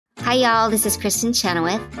Hi, y'all. This is Kristen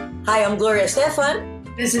Chenoweth. Hi, I'm Gloria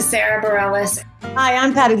Estefan. This is Sarah Bareilles. Hi,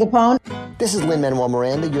 I'm Patti LuPone. This is Lin-Manuel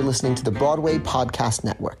Miranda. You're listening to the Broadway Podcast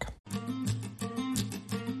Network.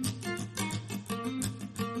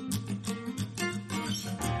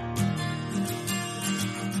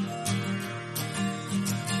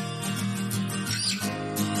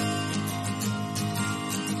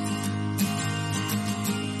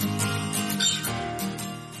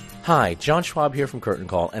 Hi, John Schwab here from Curtain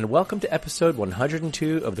Call, and welcome to episode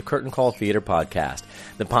 102 of the Curtain Call Theater Podcast,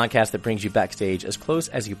 the podcast that brings you backstage as close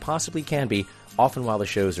as you possibly can be, often while the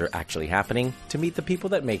shows are actually happening, to meet the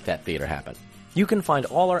people that make that theater happen. You can find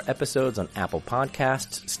all our episodes on Apple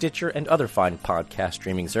Podcasts, Stitcher, and other fine podcast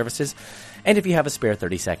streaming services. And if you have a spare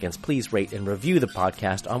 30 seconds, please rate and review the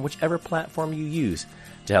podcast on whichever platform you use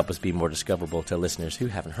to help us be more discoverable to listeners who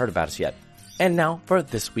haven't heard about us yet. And now for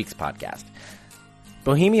this week's podcast.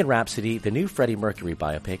 Bohemian Rhapsody, the new Freddie Mercury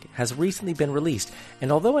biopic, has recently been released,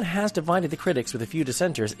 and although it has divided the critics with a few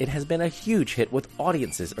dissenters, it has been a huge hit with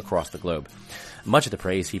audiences across the globe. Much of the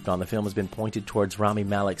praise heaped on the film has been pointed towards Rami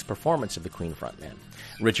Malek's performance of the Queen frontman.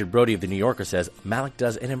 Richard Brody of The New Yorker says Malek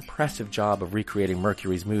does an impressive job of recreating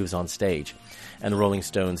Mercury's moves on stage. And the Rolling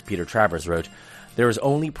Stones' Peter Travers wrote, "There is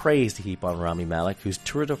only praise to heap on Rami Malek, whose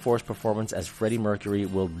tour de force performance as Freddie Mercury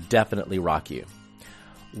will definitely rock you."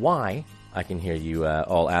 Why? I can hear you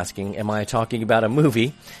all asking, am I talking about a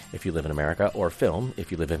movie, if you live in America, or film, if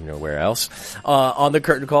you live nowhere else, on the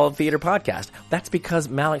Curtain Call Theater Podcast? That's because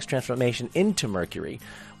Malek's transformation into Mercury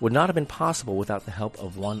would not have been possible without the help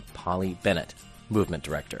of one Polly Bennett, movement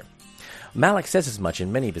director. Malek says as much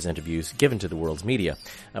in many of his interviews given to the world's media.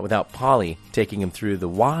 Without Polly taking him through the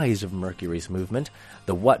whys of Mercury's movement,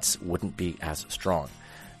 the whats wouldn't be as strong.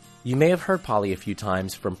 You may have heard Polly a few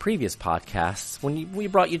times from previous podcasts when we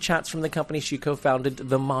brought you chats from the company she co-founded,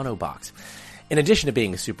 The Monobox. In addition to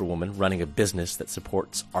being a superwoman running a business that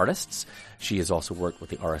supports artists, she has also worked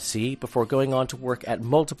with the RSC before going on to work at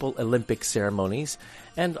multiple Olympic ceremonies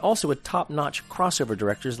and also with top-notch crossover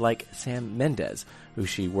directors like Sam Mendes, who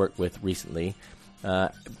she worked with recently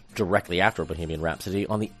directly after Bohemian Rhapsody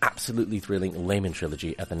on the absolutely thrilling Lehman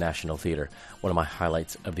trilogy at the National Theatre, one of my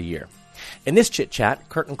highlights of the year. In this chit-chat,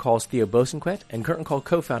 Curtain Call's Theo Bosanquet and Curtain Call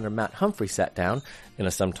co-founder Matt Humphrey sat down, in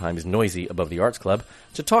a sometimes noisy Above the Arts Club,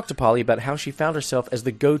 to talk to Polly about how she found herself as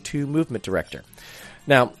the go-to movement director.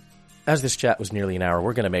 Now, as this chat was nearly an hour,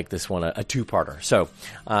 we're going to make this one a two-parter. So,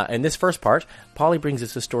 in this first part, Polly brings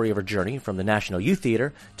us the story of her journey from the National Youth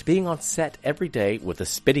Theatre to being on set every day with the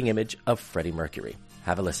spitting image of Freddie Mercury.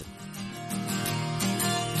 Have a listen.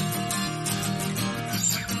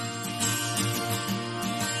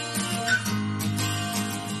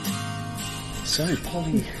 So,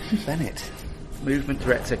 Polly Bennett, movement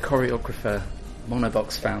director, choreographer,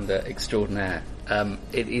 Monobox founder extraordinaire.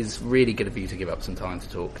 It is really good of you to give up some time to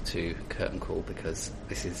talk to Curtain Call because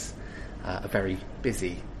this is a very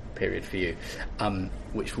busy period for you,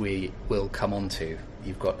 which we will come on to.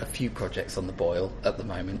 You've got a few projects on the boil at the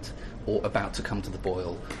moment, or about to come to the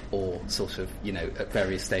boil, or sort of, at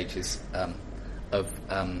various stages of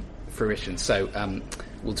fruition. So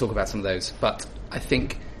we'll talk about some of those. But I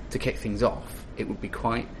think to kick things off, it would be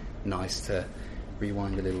quite nice to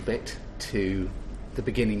rewind a little bit to the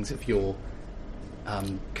beginnings of your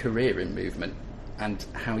career in movement and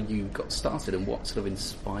how you got started and what sort of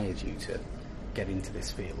inspired you to get into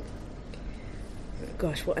this field.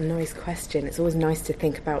 Gosh, what a nice question. It's always nice to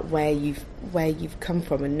think about where you've come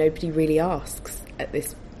from, and nobody really asks at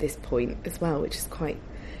this point as well, which is quite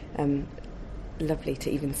lovely to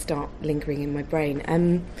even start lingering in my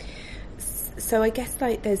brain. So I guess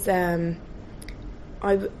there's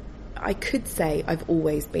I could say I've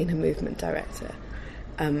always been a movement director,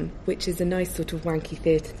 which is a nice sort of wanky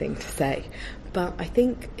theatre thing to say. But I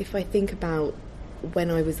think if I think about when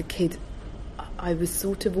I was a kid, I was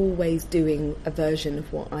sort of always doing a version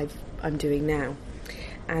of what I'm doing now.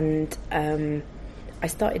 And I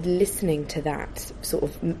started listening to that sort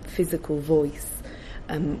of physical voice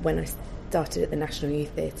when I started at the National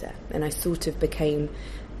Youth Theatre. And I sort of became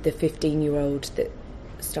the 15-year-old that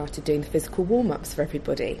started doing the physical warm-ups for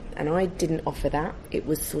everybody, and I didn't offer that. It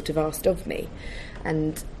was sort of asked of me,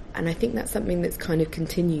 and I think that's something that's kind of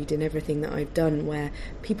continued in everything that I've done, where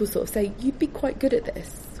people sort of say, you'd be quite good at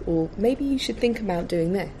this, or maybe you should think about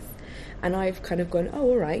doing this, and I've kind of gone, oh,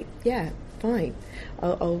 all right, yeah, fine,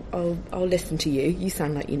 I'll listen to you. You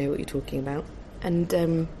sound like you know what you're talking about.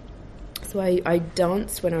 And so I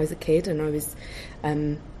danced when I was a kid, and I was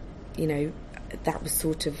that was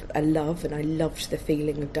sort of a love, and I loved the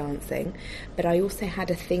feeling of dancing. But I also had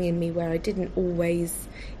a thing in me where I didn't always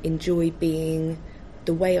enjoy being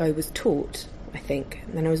the way I was taught I think.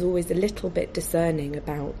 And I was always a little bit discerning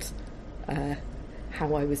about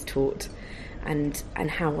how I was taught and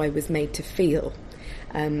how I was made to feel.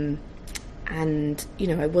 And, you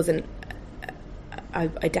know,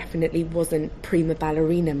 I definitely wasn't prima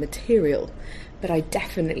ballerina material, but I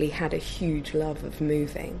definitely had a huge love of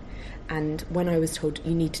moving. And when I was told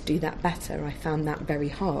you need to do that better, I found that very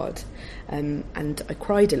hard. And I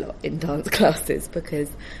cried a lot in dance classes because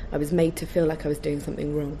I was made to feel like I was doing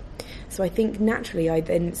something wrong. So I think naturally I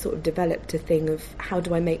then sort of developed a thing of how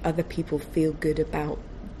do I make other people feel good about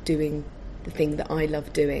doing the thing that I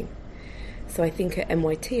love doing. So I think at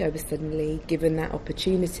NYT I was suddenly given that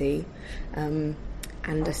opportunity, and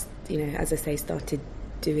you know, as I say, started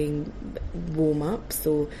doing warm-ups,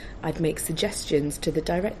 or I'd make suggestions to the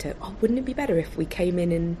director. Oh, wouldn't it be better if we came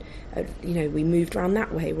in and you know, we moved around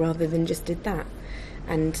that way rather than just did that?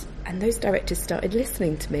 And those directors started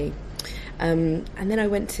listening to me. And then I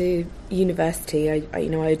went to university. I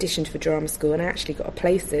auditioned for drama school, and I actually got a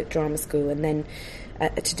place at drama school, and then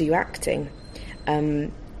to do acting.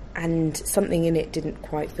 And something in it didn't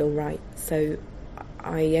quite feel right. So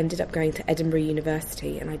I ended up going to Edinburgh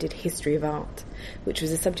University, and I did history of art, which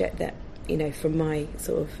was a subject that, you know, from my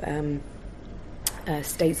sort of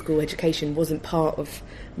state school education wasn't part of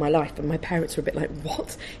my life. And my parents were a bit like,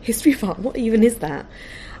 what? History of art? What even is that?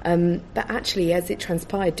 But actually, as it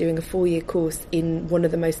transpired, doing a 4-year course in one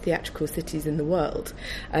of the most theatrical cities in the world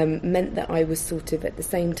meant that I was sort of at the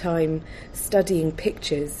same time studying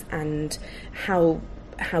pictures and how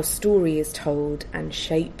story is told, and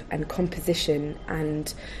shape and composition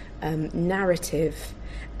and narrative,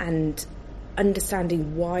 and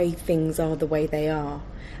understanding why things are the way they are,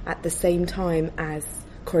 at the same time as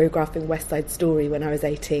choreographing West Side Story when I was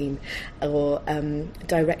 18, or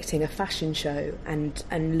directing a fashion show, and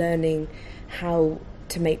learning how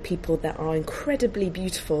to make people that are incredibly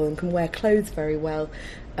beautiful and can wear clothes very well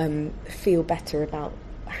feel better about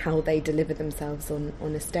how they deliver themselves on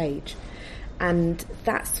a stage. And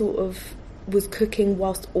that sort of was cooking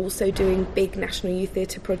whilst also doing big National Youth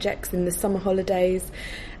Theatre projects in the summer holidays.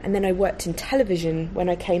 And then I worked in television when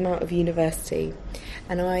I came out of university.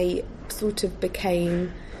 And I sort of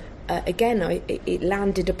became, it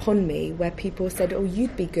landed upon me where people said, oh,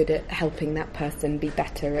 you'd be good at helping that person be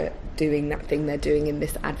better at doing that thing they're doing in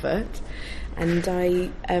this advert. And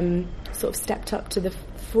I sort of stepped up to the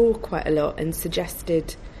fore quite a lot and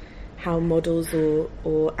suggested how models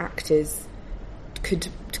or actors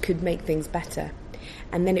could make things better.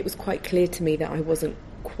 And then it was quite clear to me that I wasn't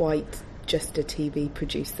quite just a TV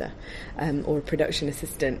producer or a production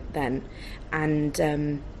assistant then.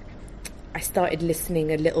 And I started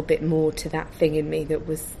listening a little bit more to that thing in me that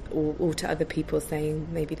was, or to other people saying,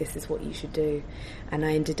 maybe this is what you should do. And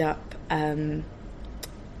I ended up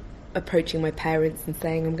approaching my parents and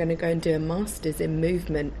saying, I'm going to go and do a master's in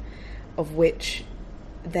movement, of which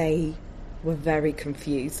they were very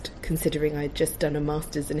confused, considering I'd just done a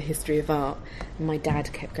master's in history of art. And my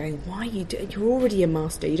dad kept going, why are you doing? You're already a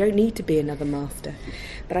master, you don't need to be another master.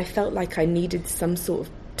 But I felt like I needed some sort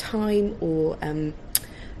of time or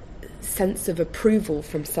sense of approval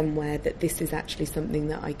from somewhere that this is actually something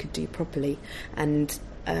that I could do properly. And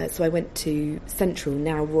so I went to Central,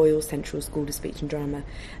 now Royal Central School of Speech and Drama,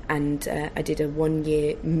 and I did a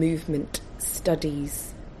 1-year movement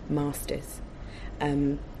studies master's,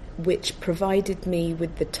 which provided me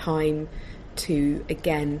with the time to,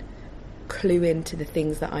 again, clue into the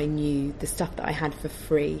things that I knew, the stuff that I had for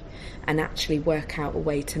free, and actually work out a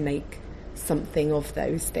way to make something of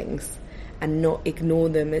those things and not ignore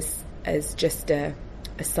them as just a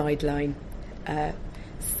sideline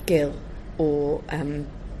skill or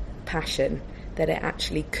passion, that it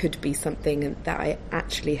actually could be something that I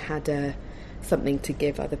actually had something to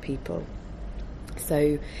give other people.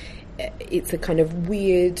 So it's a kind of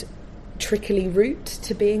weird, trickly route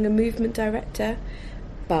to being a movement director,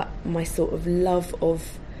 but my sort of love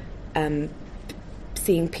of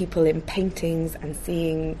seeing people in paintings and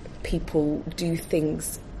seeing people do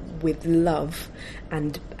things with love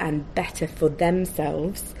and better for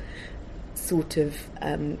themselves sort of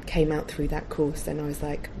came out through that course, and I was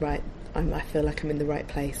like, right, I feel like I'm in the right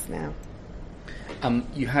place now.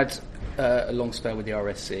 You had a long spell with the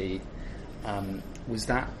RSC.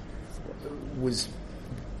 Was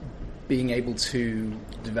being able to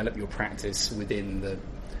develop your practice within the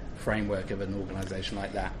framework of an organisation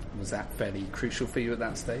like that, was that fairly crucial for you at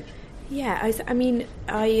that stage? Yeah,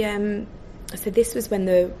 so this was when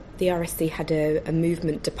the RSC had a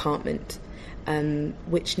movement department,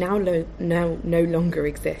 which now no longer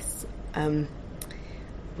exists,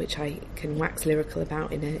 which I can wax lyrical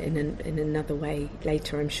about in another way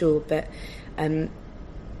later, I'm sure. But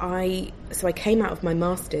I came out of my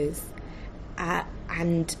master's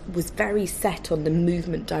and was very set on the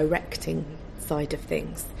movement directing side of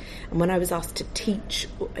things. And when I was asked to teach,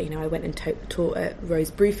 I went and taught at Rose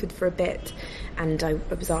Bruford for a bit, and I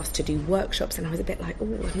was asked to do workshops, and I was a bit like,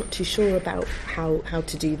 I'm not too sure about how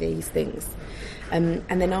to do these things. And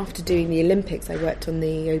then after doing the Olympics, I worked on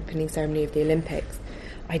the opening ceremony of the Olympics.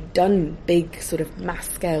 I'd done big sort of mass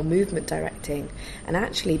scale movement directing, and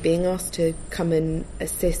actually being asked to come and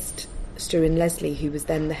assist Struan Leslie, who was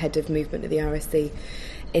then the head of movement of the RSC,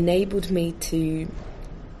 enabled me to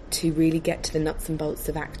really get to the nuts and bolts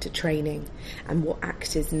of actor training and what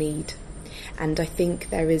actors need. And I think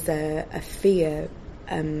there is a fear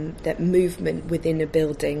that movement within a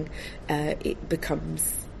building, it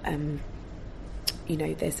becomes,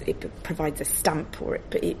 it provides a stamp for it,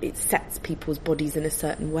 but it sets people's bodies in a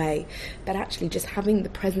certain way. But actually just having the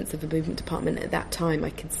presence of a movement department at that time, I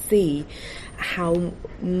could see how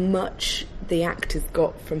much the actors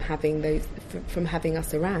got from having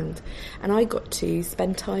us around. And I got to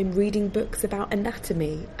spend time reading books about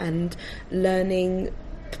anatomy and learning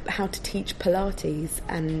how to teach Pilates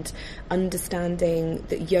and understanding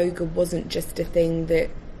that yoga wasn't just a thing that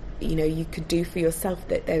you could do for yourself,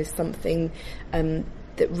 that there is something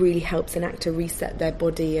that really helps an actor reset their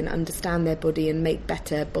body and understand their body and make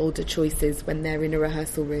better, bolder choices when they're in a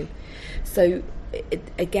rehearsal room. So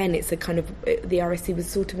it's a kind of, the RSC was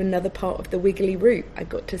sort of another part of the wiggly route. I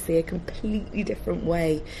got to see a completely different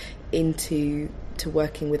way to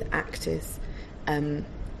working with actors, and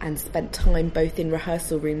spent time both in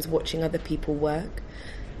rehearsal rooms watching other people work,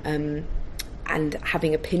 and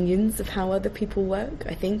having opinions of how other people work,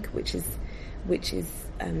 I think, which is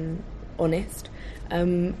honest,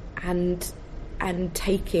 and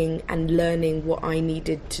taking and learning what I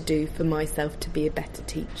needed to do for myself to be a better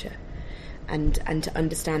teacher, and to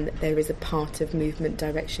understand that there is a part of movement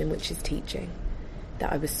direction which is teaching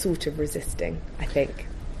that I was sort of resisting, I think.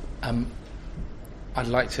 I'd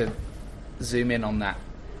like to zoom in on that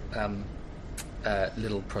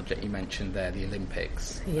little project you mentioned there, the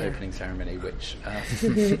Olympics opening ceremony, which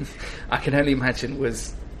I can only imagine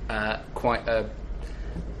was quite a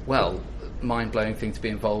mind-blowing thing to be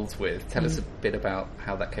involved with. Tell us a bit about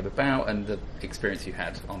how that came about and the experience you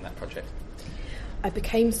had on that project. I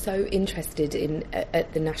became so interested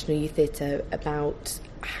at the National Youth Theatre about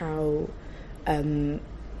how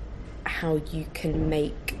you can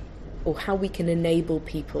make, or how we can enable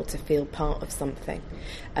people to feel part of something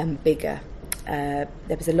bigger. There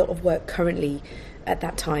was a lot of work currently at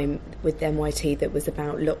that time with NYT that was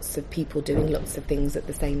about lots of people doing lots of things at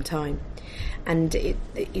the same time, and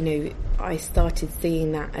I started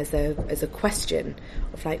seeing that as a question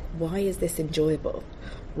of like, why is this enjoyable?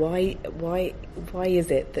 Why is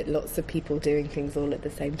it that lots of people doing things all at the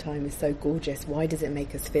same time is so gorgeous? Why does it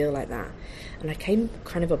make us feel like that? And I came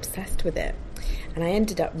kind of obsessed with it, and I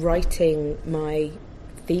ended up writing my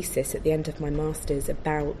thesis at the end of my master's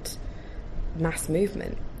about mass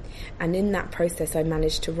movement. And in that process I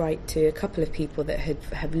managed to write to a couple of people that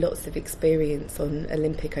have lots of experience on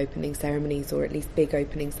Olympic opening ceremonies, or at least big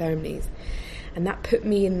opening ceremonies, and that put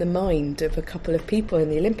me in the mind of a couple of people in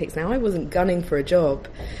the Olympics. Now, I wasn't gunning for a job,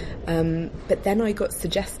 but then I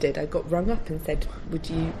got rung up and said, would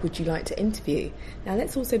you like to interview? Now,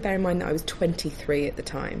 let's also bear in mind that I was 23 at the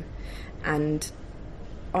time, and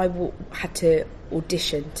I had to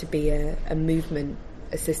audition to be a movement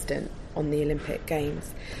assistant on the Olympic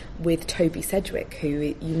Games with Toby Sedgwick,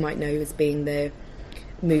 who you might know as being the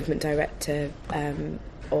movement director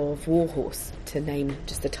of Warhorse, to name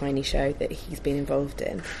just a tiny show that he's been involved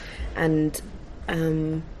in. And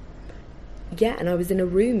and I was in a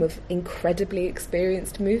room of incredibly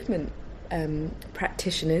experienced movement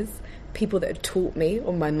practitioners, people that had taught me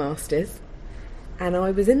on my masters, and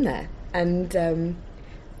I was in there, and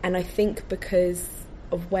I think because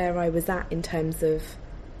of where I was at in terms of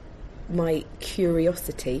my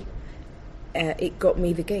curiosity, it got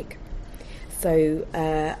me the gig. So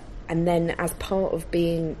and then as part of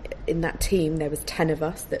being in that team, there was 10 of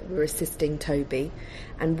us that were assisting Toby,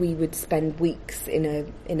 and we would spend weeks in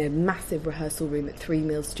a massive rehearsal room at 3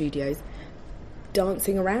 Mill Studios,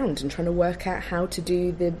 dancing around and trying to work out how to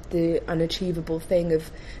do the unachievable thing of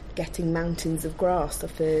getting mountains of grass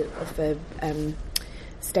off a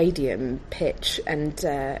stadium pitch and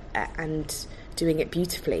doing it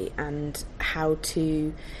beautifully, and how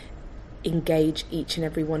to engage each and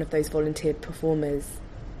every one of those volunteered performers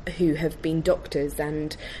who have been doctors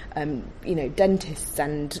and, dentists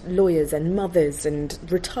and lawyers and mothers and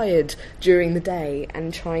retired during the day,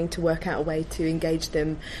 and trying to work out a way to engage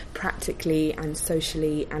them practically and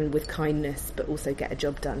socially and with kindness, but also get a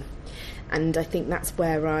job done. And I think that's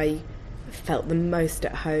where I felt the most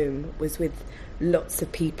at home, was with lots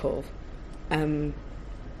of people,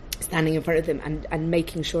 standing in front of them and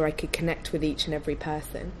making sure I could connect with each and every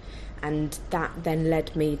person. And that then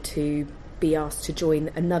led me to be asked to join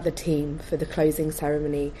another team for the closing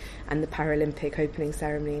ceremony and the Paralympic opening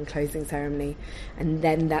ceremony and closing ceremony. And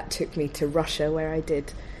then that took me to Russia, where I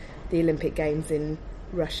did the Olympic Games in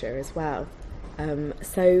Russia as well.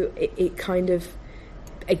 So it kind of,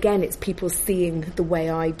 again, it's people seeing the way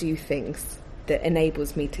I do things that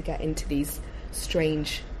enables me to get into these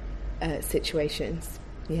strange situations.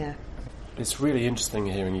 Yeah. It's really interesting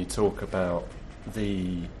hearing you talk about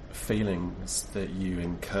the feelings that you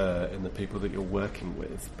incur in the people that you're working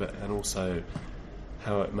with, and also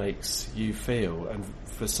how it makes you feel. And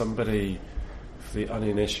for the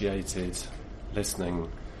uninitiated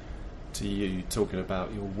listening to you talking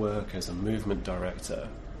about your work as a movement director,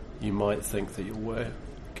 you might think that your work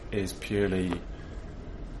is purely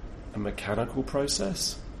a mechanical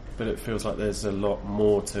process, but it feels like there's a lot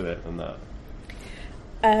more to it than that.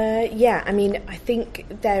 I think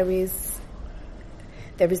there is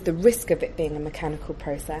the risk of it being a mechanical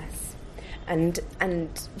process, and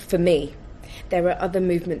for me, there are other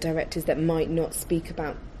movement directors that might not speak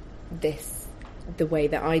about this the way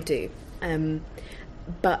that I do,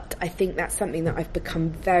 but I think that's something that I've become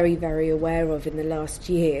very, very aware of in the last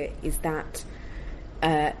year, is that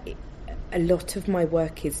a lot of my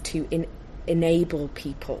work is to enable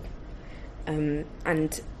people,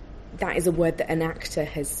 and that is a word that an actor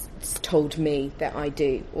has told me that I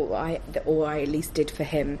do, or I at least did for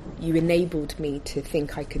him. You enabled me to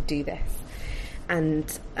think I could do this. And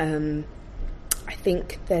I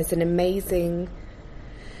think there's an amazing,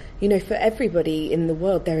 for everybody in the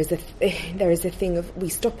world, there is a thing of, we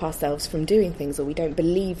stop ourselves from doing things, or we don't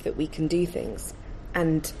believe that we can do things.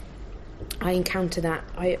 And I encounter that.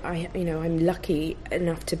 I'm lucky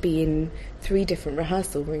enough to be in 3 different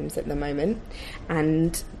rehearsal rooms at the moment,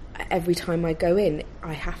 and every time I go in,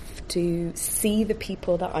 I have to see the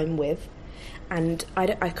people that I'm with, and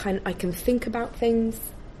I can think about things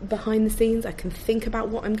behind the scenes. I can think about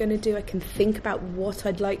what I'm going to do. I can think about what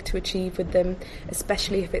I'd like to achieve with them,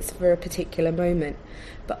 especially if it's for a particular moment.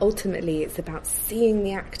 But ultimately, it's about seeing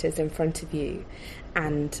the actors in front of you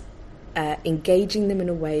and engaging them in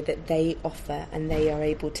a way that they offer and they are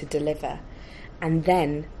able to deliver, and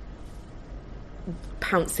then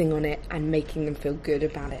pouncing on it and making them feel good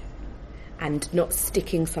about it, and not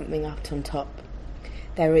sticking something up on top.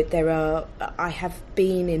 I have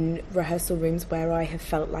been in rehearsal rooms where I have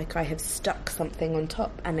felt like I have stuck something on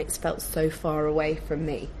top, and it's felt so far away from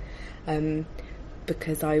me, and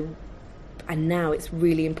now it's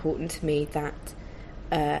really important to me that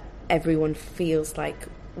everyone feels like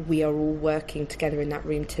we are all working together in that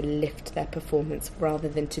room to lift their performance, rather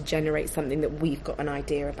than to generate something that we've got an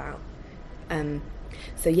idea about.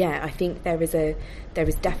 I think there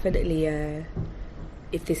is definitely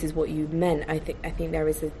if this is what you meant, I think there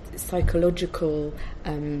is a psychological,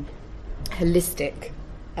 holistic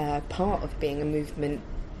part of being a movement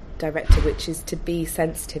director, which is to be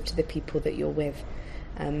sensitive to the people that you're with.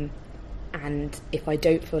 And if I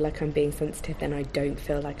don't feel like I'm being sensitive, then I don't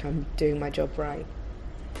feel like I'm doing my job right.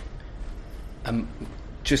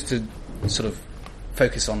 Just to sort of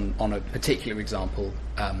focus on a particular example,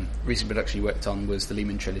 recent production you worked on was the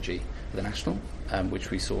Lehman Trilogy for the National,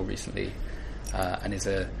 which we saw recently, and is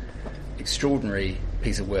a extraordinary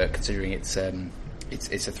piece of work, considering it's a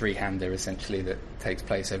 3-hander essentially that takes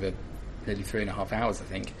place over nearly 3.5 hours, I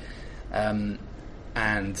think,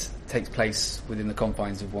 and takes place within the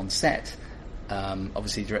confines of one set.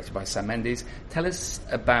 Obviously directed by Sam Mendes. Tell us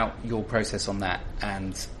about your process on that,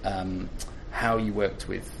 and how you worked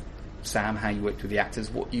with Sam, how you worked with the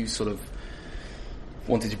actors, what you sort of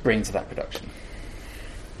wanted to bring to that production.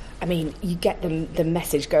 I mean, you get the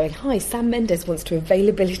message going, hi, Sam Mendes wants to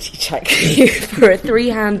availability check you for a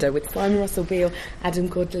 3-hander with Simon Russell Beale, Adam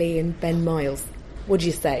Godley and Ben Miles. What do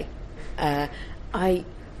you say? I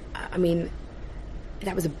mean,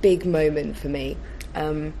 that was a big moment for me,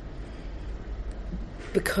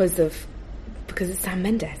 because it's Sam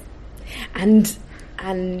Mendes.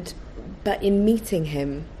 But in meeting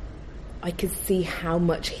him, I could see how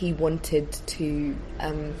much he wanted to.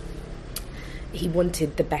 He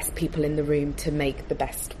wanted the best people in the room to make the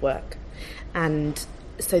best work, and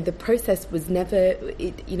so the process was never,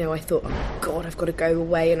 I thought, oh God, I've got to go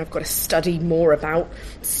away and I've got to study more about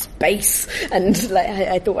space, and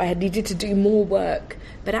I thought I needed to do more work.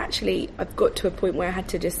 But actually, I've got to a point where I had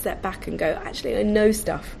to just step back and go, actually, I know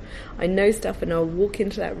stuff, and I'll walk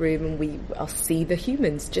into that room and I'll see the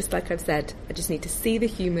humans, just like I've said. I just need to see the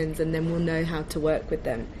humans, and then we'll know how to work with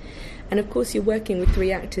them. And of course, you're working with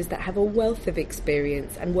 3 actors that have a wealth of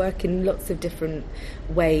experience and work in lots of different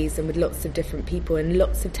ways and with lots of different people and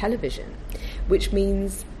lots of television, which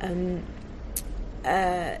means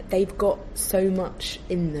they've got so much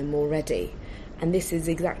in them already. And this is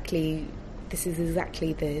exactly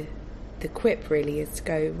the quip, really, is to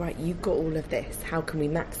go, right, you've got all of this, how can we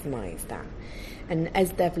maximise that? And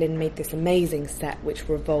Ez Devlin made this amazing set which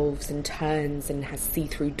revolves and turns and has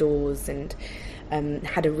see-through doors and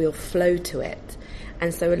had a real flow to it.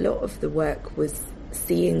 And so a lot of the work was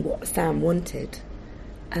seeing what Sam wanted,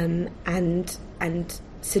 and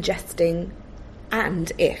suggesting,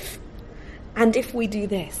 and if we do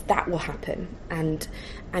this, that will happen. And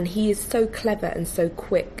he is so clever and so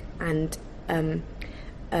quick and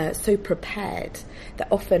so prepared that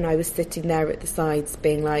often I was sitting there at the sides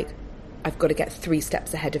being like, I've got to get 3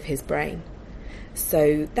 steps ahead of his brain.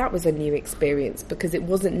 So that was a new experience, because it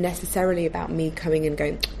wasn't necessarily about me coming and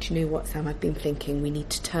going, do you know what, Sam, I've been thinking we need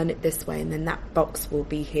to turn it this way and then that box will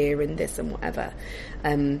be here and this and whatever.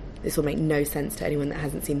 This will make no sense to anyone that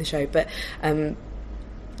hasn't seen the show, but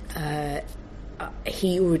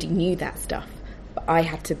he already knew that stuff. But I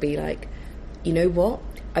had to be like, you know what?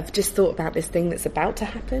 I've just thought about this thing that's about to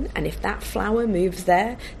happen, and if that flower moves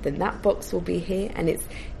there, then that box will be here. And it's,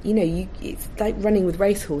 it's like running with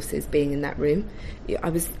racehorses being in that room. I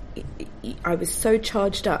was so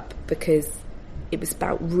charged up because it was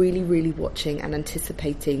about really, really watching and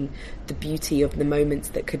anticipating the beauty of the moments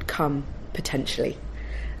that could come potentially,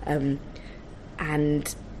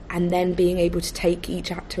 and then being able to take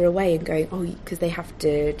each actor away and going, oh, because they have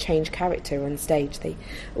to change character on stage.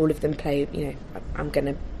 All of them play, I'm going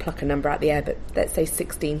to pluck a number out the air, but let's say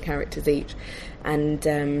 16 characters each. And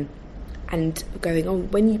going, oh,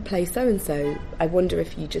 when you play so-and-so, I wonder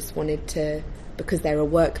if you just wanted to, because they're a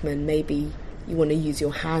workman, maybe you want to use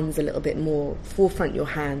your hands a little bit more, forefront your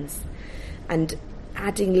hands. And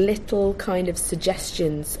adding little kind of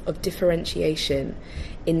suggestions of differentiation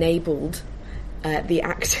enabled the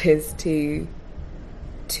actors to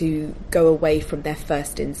go away from their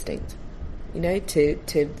first instinct,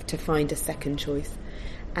 to find a second choice,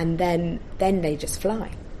 and then they just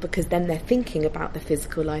fly, because then they're thinking about the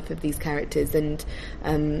physical life of these characters, and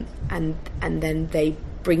then they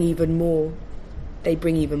bring even more.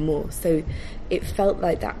 So it felt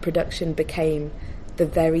like that production became the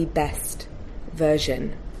very best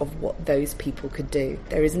version of what those people could do.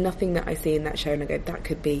 There is nothing that I see in that show and I go, that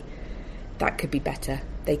could be better.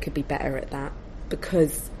 They could be better at that,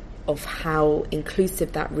 because of how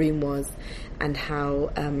inclusive that room was and how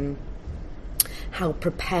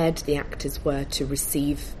prepared the actors were to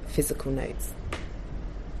receive physical notes.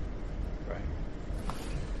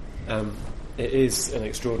 Right. It is an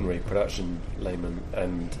extraordinary production, Layman,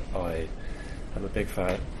 and I am a big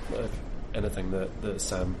fan of anything that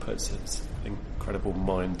Sam puts his incredible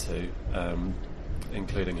mind to,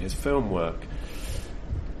 including his film work.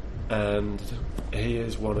 And he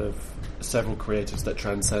is one of several creatives that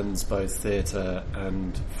transcends both theatre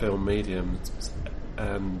and film mediums.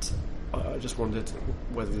 And I just wondered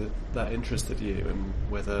whether that interested you, and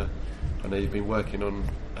whether, I know you've been working on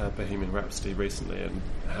Bohemian Rhapsody recently, and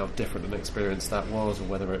how different an experience that was, or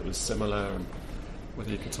whether it was similar, and whether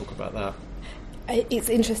you could talk about that. It's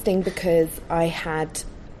interesting because I had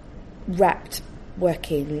wrapped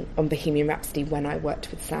working on Bohemian Rhapsody when I worked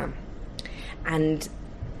with Sam. And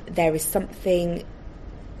there is something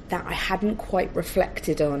that I hadn't quite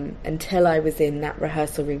reflected on until I was in that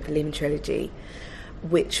rehearsal room for Lehman Trilogy,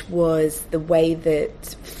 which was the way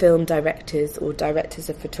that film directors or directors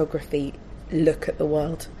of photography look at the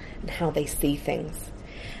world and how they see things.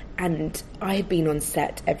 And I had been on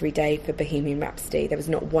set every day for Bohemian Rhapsody. There was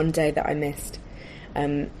not one day that I missed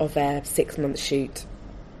of a 6-month shoot.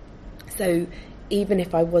 So even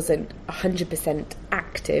if I wasn't 100%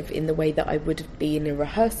 active in the way that I would be in a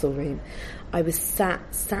rehearsal room, I was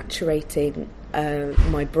saturating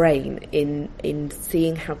my brain in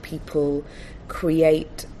seeing how people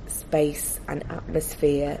create space and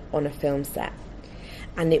atmosphere on a film set.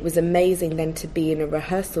 And it was amazing then to be in a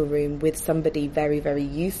rehearsal room with somebody very, very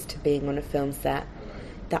used to being on a film set,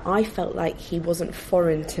 that I felt like he wasn't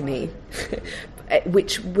foreign to me,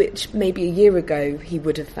 which maybe a year ago he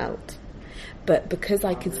would have felt. But because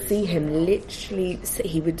I could see him literally,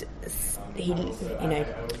 he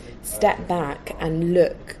step back and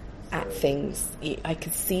look at things. I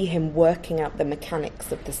could see him working out the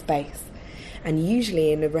mechanics of the space. And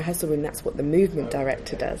usually in a rehearsal room, that's what the movement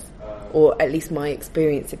director does, or at least my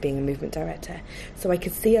experience of being a movement director. So I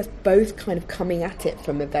could see us both kind of coming at it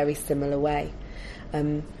from a very similar way.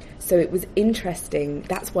 So it was interesting.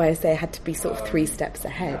 That's why I say I had to be sort of 3 steps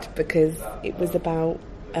ahead, because it was about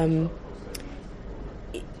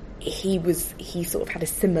he sort of had a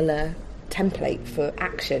similar template for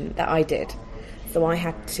action that I did. So I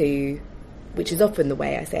had to, which is often the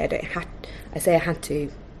way I say I had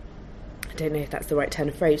to. I don't know if that's the right turn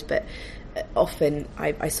of phrase, but often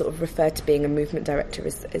I sort of refer to being a movement director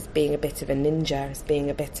as being a bit of a ninja, as being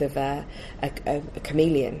a bit of a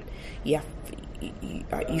chameleon. You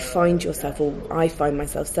find yourself, or I find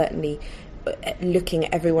myself certainly, looking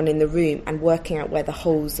at everyone in the room and working out where the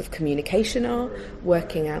holes of communication are,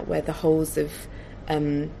 working out where the holes of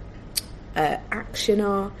action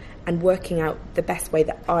are, and working out the best way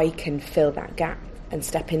that I can fill that gap and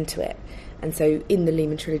step into it. And so in the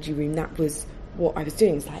Lehman Trilogy room, that was what I was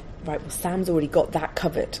doing. It's like, right, well, Sam's already got that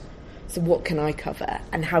covered, so what can I cover?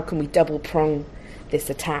 And how can we double prong this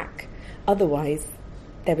attack? Otherwise,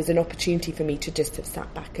 there was an opportunity for me to just have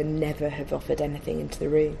sat back and never have offered anything into the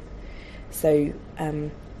room. So,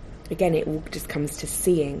 again, it all just comes to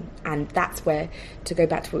seeing, and that's where, to go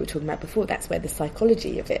back to what we were talking about before, that's where the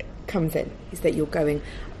psychology of it comes in, is that you're going,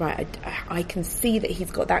 right, I can see that he's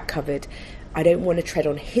got that covered. I don't want to tread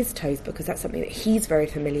on his toes because that's something that he's very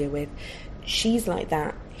familiar with. She's like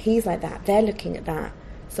that, he's like that, they're looking at that,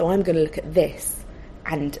 so I'm going to look at this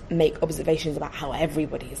and make observations about how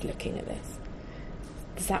everybody is looking at this.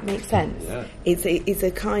 Does that make sense? Yeah. It's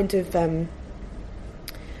a kind of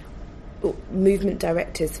movement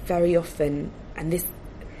directors very often, and this,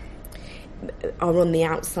 are on the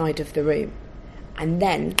outside of the room, and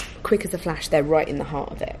then quick as a flash they're right in the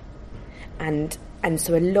heart of it, and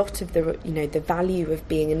so a lot of the value of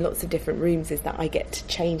being in lots of different rooms is that I get to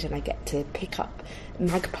change and I get to pick up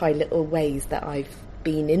magpie little ways that I've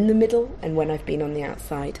been in the middle and when I've been on the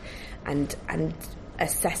outside, and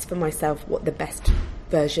assess for myself what the best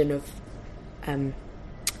version of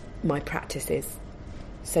my practice is.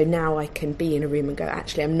 So now I can be in a room and go,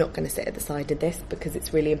 actually, I'm not going to sit at the side of this because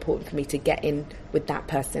it's really important for me to get in with that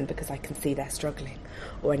person because I can see they're struggling.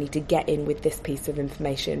 Or I need to get in with this piece of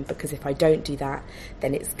information because if I don't do that,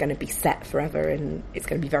 then it's going to be set forever and it's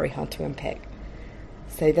going to be very hard to unpick.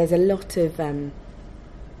 So there's a lot of,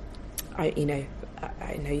 I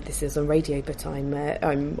know this is on radio, but I'm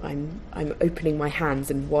opening my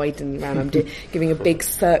hands and widening around. I'm giving a big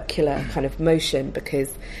circular kind of motion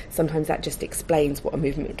because sometimes that just explains what a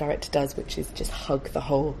movement director does, which is just hug the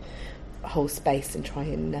whole space and try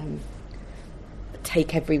and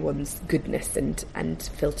take everyone's goodness and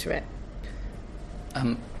filter it.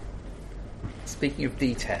 Speaking of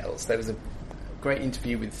details, there was a great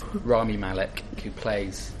interview with Rami Malek, who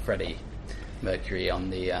plays Freddie Mercury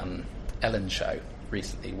on the Ellen show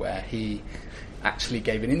recently, where he actually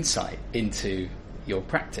gave an insight into your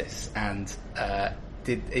practice, and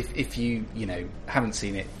if you haven't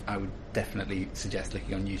seen it, I would definitely suggest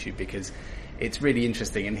looking on YouTube because it's really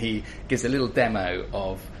interesting, and he gives a little demo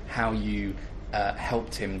of how you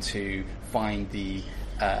helped him to find the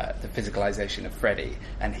physicalization of Freddie,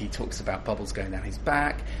 and he talks about bubbles going down his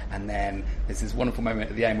back, and then there's this wonderful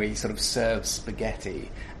moment at the end where he sort of serves spaghetti,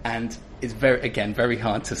 and it's very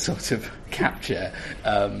hard to sort of capture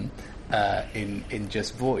in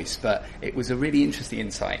just voice, but it was a really interesting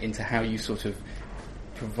insight into how you sort of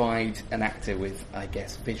provide an actor with, I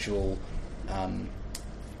guess, visual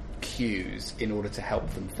cues in order to help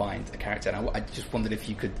them find a character. And I just wondered if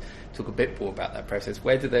you could talk a bit more about that process.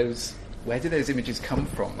 Where do those images come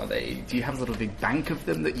from? Do you have a little big bank of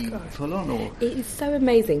them that you pull on? Or it is so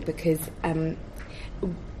amazing because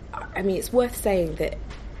it's worth saying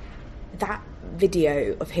that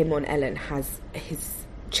video of him on Ellen has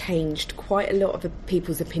changed quite a lot of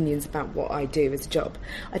people's opinions about what I do as a job.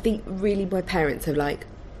 I think really my parents are like,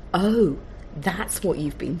 oh, that's what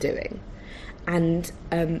you've been doing. And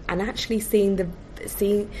actually seeing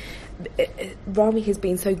Rami has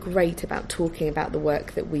been so great about talking about the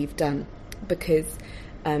work that we've done because,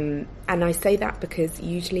 and I say that because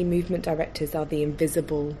usually movement directors are the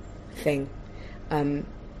invisible thing.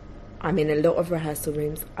 I'm in a lot of rehearsal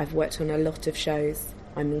rooms. I've worked on a lot of shows.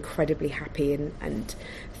 I'm incredibly happy and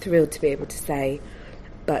thrilled to be able to say,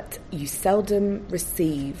 but you seldom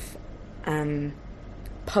receive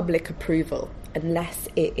public approval unless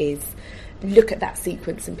it is, look at that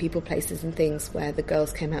sequence and people, places and things where the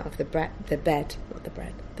girls came out of the bed,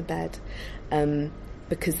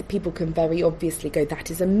 because people can very obviously go,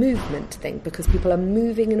 that is a movement thing, because people are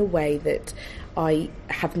moving in a way that I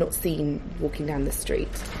have not seen walking down the street.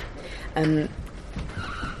 And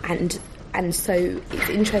so it's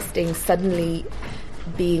interesting suddenly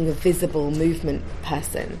being a visible movement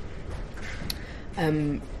person,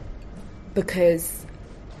 because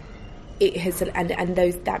it has,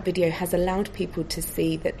 that video has allowed people to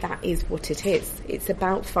see that is what it is. It's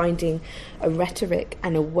about finding a rhetoric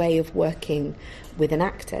and a way of working with an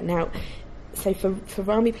actor. Now, so for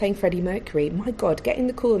Rami playing Freddie Mercury, my God, getting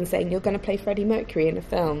the call and saying you're going to play Freddie Mercury in a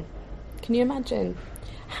film, can you imagine?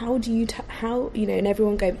 How do you, and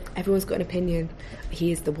everyone's got an opinion.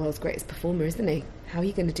 He is the world's greatest performer, isn't he? How are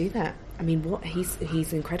you going to do that? I mean,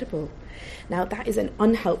 he's incredible. Now, that is an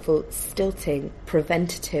unhelpful, stilting,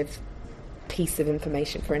 preventative piece of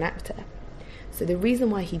information for an actor. So the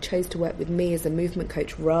reason why he chose to work with me as a movement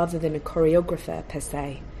coach rather than a choreographer per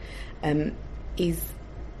se, is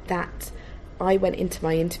that I went into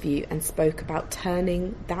my interview and spoke about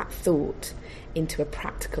turning that thought into a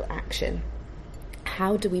practical action.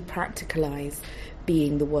 How do we practicalise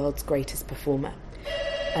being the world's greatest performer?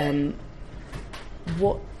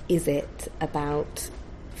 What is it about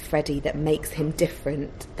Freddie that makes him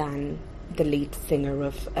different than the lead singer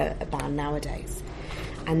of a band nowadays?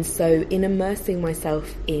 And so in immersing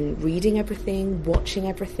myself in reading everything, watching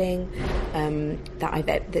everything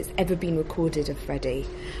that's ever been recorded of Freddie,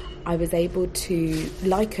 I was able to,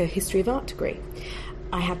 like a history of art degree,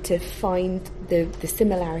 I had to find the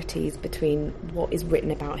similarities between what is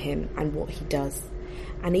written about him and what he does.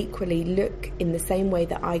 And equally look in the same way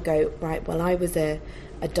that I go, right, well, I was a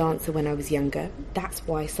dancer when I was younger. That's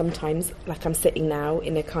why sometimes, like I'm sitting now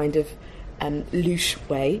in a kind of louche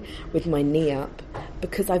way with my knee up,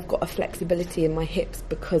 because I've got a flexibility in my hips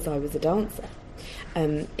because I was a dancer.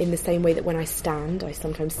 In the same way that when I stand, I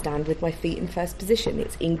sometimes stand with my feet in first position.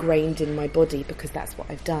 It's ingrained in my body because that's what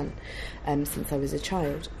I've done since I was a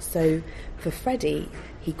child. So for Freddie,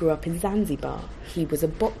 he grew up in Zanzibar. He was a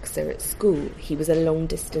boxer at school. He was a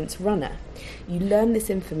long-distance runner. You learn this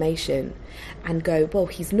information and go, well,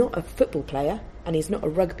 he's not a football player and he's not a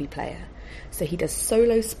rugby player. So he does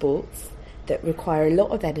solo sports that require a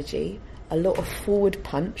lot of energy, a lot of forward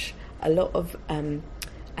punch, a lot of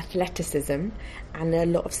athleticism, and a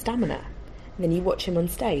lot of stamina. And then you watch him on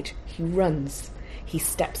stage. He runs. He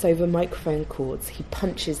steps over microphone cords. He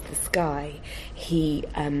punches the sky. He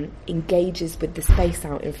engages with the space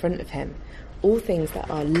out in front of him. All things that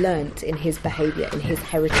are learnt in his behaviour, in his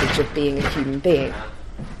heritage of being a human being.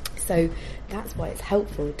 So that's why it's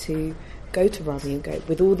helpful to go to Rami and go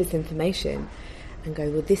with all this information and go,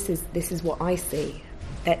 well, this is what I see.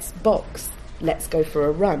 Let's box. Let's go for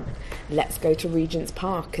a run. Let's go to Regent's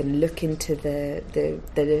Park and look into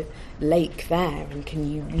the lake there. And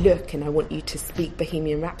can you look? And I want you to speak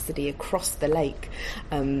Bohemian Rhapsody across the lake,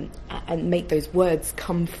 and make those words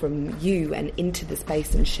come from you and into the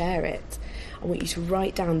space and share it. I want you to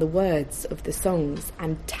write down the words of the songs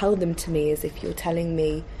and tell them to me as if you're telling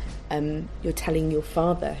me, you're telling your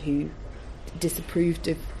father who disapproved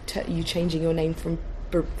of you changing your name from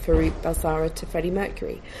Farouk Balsara to Freddie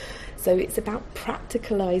Mercury. So it's about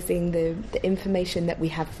practicalising the information that we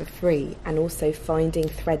have for free and also finding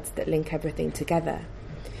threads that link everything together.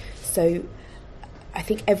 So I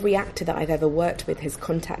think every actor that I've ever worked with has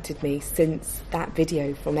contacted me since that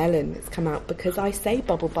video from Ellen that's come out, because I say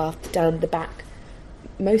bubble bath down the back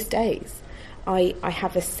most days. I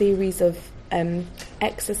have a series of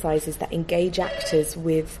exercises that engage actors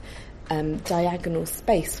with diagonal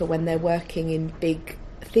space for when they're working in big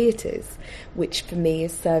theatres, which for me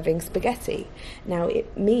is serving spaghetti. Now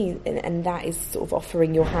it means, and that is sort of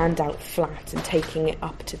offering your hand out flat and taking it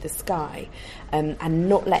up to the sky, and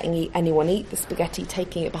not letting anyone eat the spaghetti,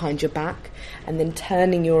 taking it behind your back and then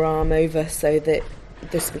turning your arm over so that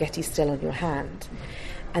the spaghetti's still on your hand.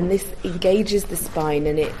 And this engages the spine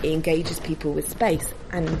and it engages people with space.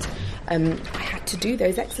 And I had to do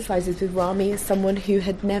those exercises with Rami as someone who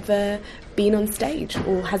had never been on stage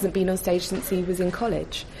or hasn't been on stage since he was in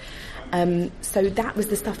college. So that was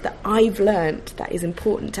the stuff that I've learnt that is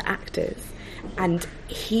important to actors. And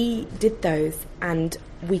he did those and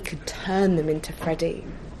we could turn them into Freddie,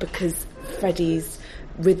 because Freddie's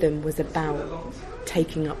rhythm was about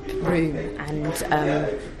taking up room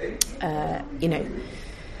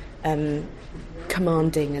and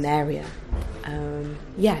commanding an area.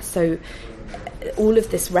 So all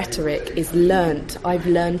of this rhetoric is learnt. I've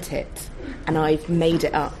learnt it and I've made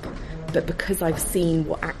it up. But because I've seen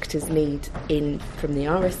what actors need from the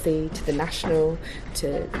RSC to the National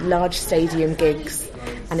to large stadium gigs,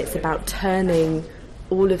 and it's about turning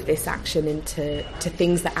all of this action into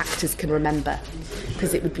things that actors can remember.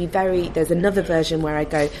 Because it would be there's another version where I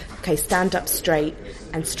go, okay, stand up straight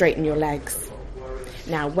and straighten your legs.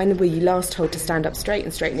 Now, when were you last told to stand up straight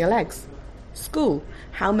and straighten your legs? School.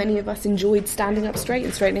 How many of us enjoyed standing up straight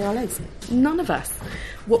and straightening our legs? None of us.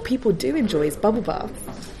 What people do enjoy is bubble baths.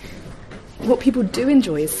 What people do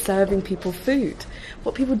enjoy is serving people food.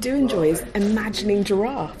 What people do enjoy is imagining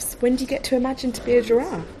giraffes. When do you get to imagine to be a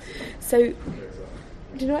giraffe? So, do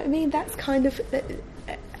you know what I mean? That's kind of,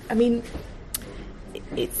 I mean,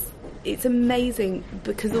 it's amazing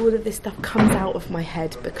because all of this stuff comes out of my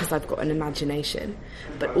head because I've got an imagination.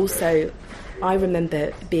 But also, I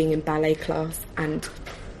remember being in ballet class and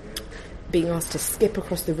being asked to skip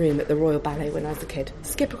across the room at the Royal Ballet when I was a kid.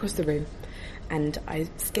 Skip across the room. And I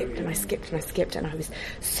skipped and I skipped and I skipped and I was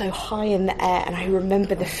so high in the air, and I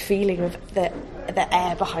remember the feeling of the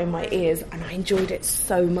air behind my ears, and I enjoyed it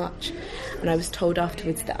so much. And I was told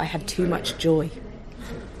afterwards that I had too much joy.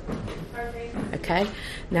 Okay?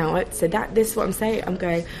 Now, so this is what I'm saying. I'm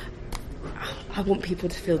going, I want people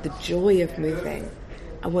to feel the joy of moving.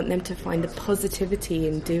 I want them to find the positivity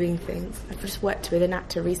in doing things. I've just worked with an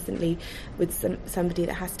actor recently with somebody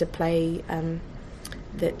that has to play...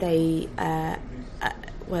 that they're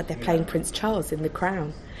playing Prince Charles in The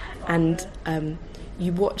Crown, and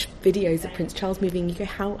you watch videos of Prince Charles moving, you go,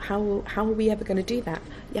 how are we ever going to do that?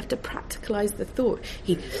 You have to practicalise the thought.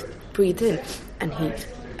 He breathes in and he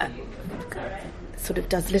sort of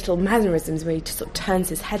does little mannerisms where he just sort of turns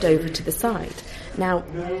his head over to the side. Now,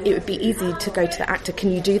 it would be easy to go to the actor,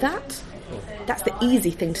 can you do that? That's the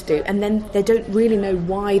easy thing to do, and then they don't really know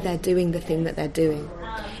why they're doing the thing that they're doing.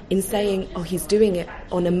 In saying, oh, he's doing it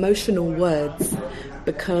on emotional words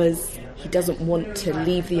because he doesn't want to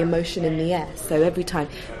leave the emotion in the air. So every time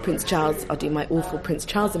Prince Charles, I'll do my awful Prince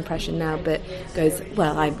Charles impression now, but goes,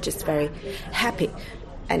 well, I'm just very happy.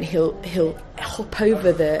 And he'll hop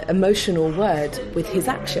over the emotional word with his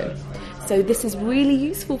action. So this is really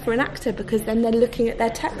useful for an actor because then they're looking at their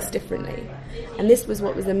text differently. And this was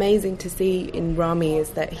what was amazing to see in Rami,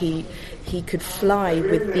 is that he could fly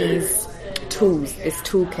with these tools, this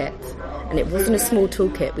toolkit. And it wasn't a small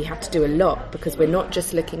toolkit. We had to do a lot because we're not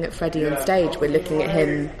just looking at Freddie on stage, we're looking at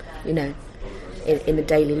him, you know, in a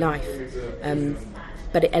daily life.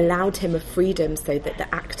 But it allowed him a freedom so that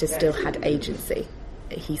the actor still had agency.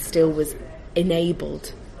 He still was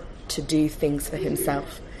enabled to do things for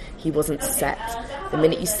himself. He wasn't set. The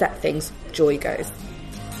minute you set things, joy goes.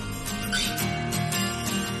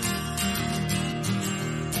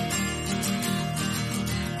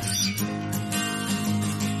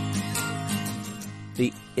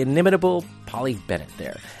 The inimitable Polly Bennett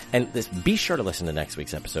there. And be sure to listen to next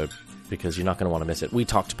week's episode because you're not going to want to miss it. We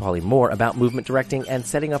talked to Polly more about movement directing and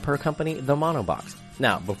setting up her company, The Monobox.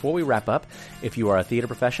 Now, before we wrap up, if you are a theater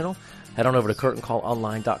professional, head on over to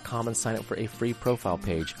curtaincallonline.com and sign up for a free profile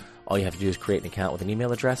page. All you have to do is create an account with an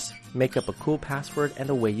email address, make up a cool password, and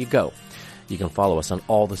away you go. You can follow us on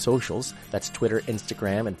all the socials. That's Twitter,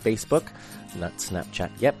 Instagram, and Facebook. Not Snapchat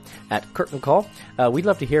yet. At Curtain Call. We'd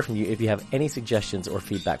love to hear from you if you have any suggestions or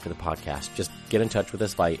feedback for the podcast. Just get in touch with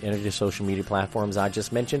us via any of the social media platforms I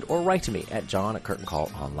just mentioned, or write to me at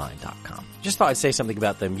john@curtaincallonline.com. Just thought I'd say something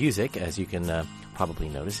about the music. As you can probably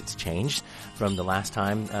notice, it's changed from the last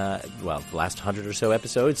time, the last 100 or so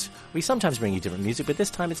episodes. We sometimes bring you different music, but this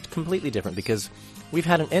time it's completely different because we've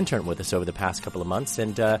had an intern with us over the past couple of months,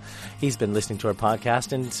 and he's been listening to our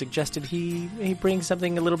podcast and suggested he brings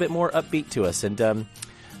something a little bit more upbeat to us. And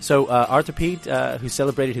so Arthur Pete, who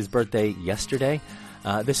celebrated his birthday yesterday,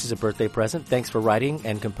 this is a birthday present. Thanks for writing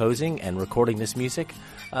and composing and recording this music.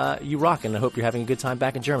 You rock, and I hope you're having a good time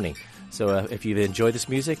back in Germany. So if you've enjoyed this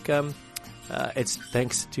music, it's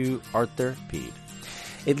thanks to Arthur Pede.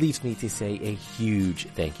 It leaves me to say a huge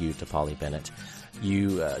thank you to Polly Bennett.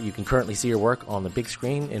 You can currently see her work on the big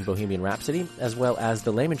screen in Bohemian Rhapsody, as well as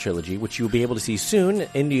the Lehman Trilogy, which you'll be able to see soon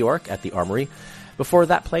in New York at the Armory, before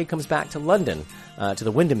that play comes back to London, to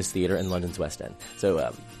the Wyndham's Theatre in London's West End.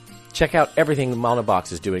 So check out everything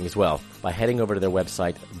Monobox is doing as well by heading over to their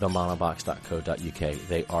website, themonobox.co.uk.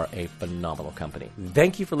 They are a phenomenal company.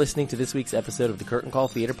 Thank you for listening to this week's episode of the Curtain Call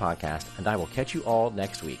Theatre Podcast, and I will catch you all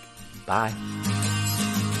next week. Bye.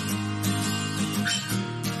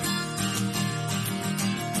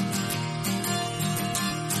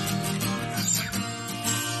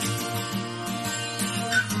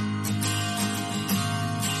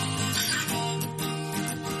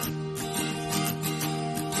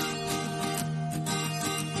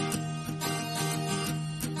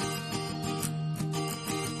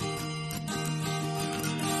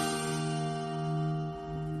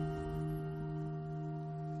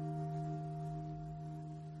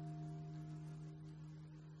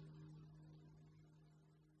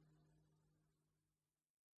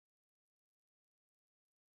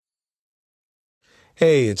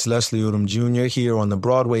 Hey, it's Leslie Odom Jr. here on the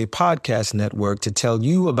Broadway Podcast Network to tell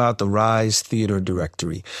you about the Rise Theater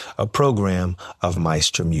Directory, a program of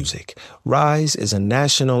Maestro Music. Rise is a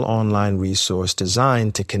national online resource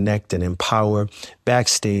designed to connect and empower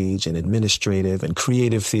backstage and administrative and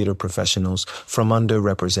creative theater professionals from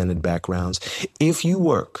underrepresented backgrounds. If you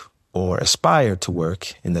work or aspire to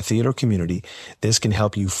work in the theater community, this can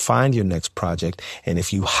help you find your next project. And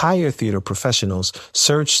if you hire theater professionals,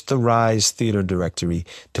 search the Rise Theater Directory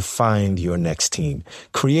to find your next team.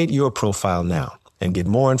 Create your profile now and get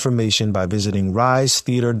more information by visiting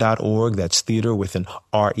risetheater.org. That's theater with an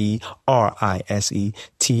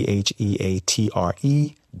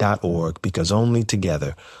RERISETHEATRE.org, because only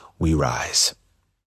together we rise.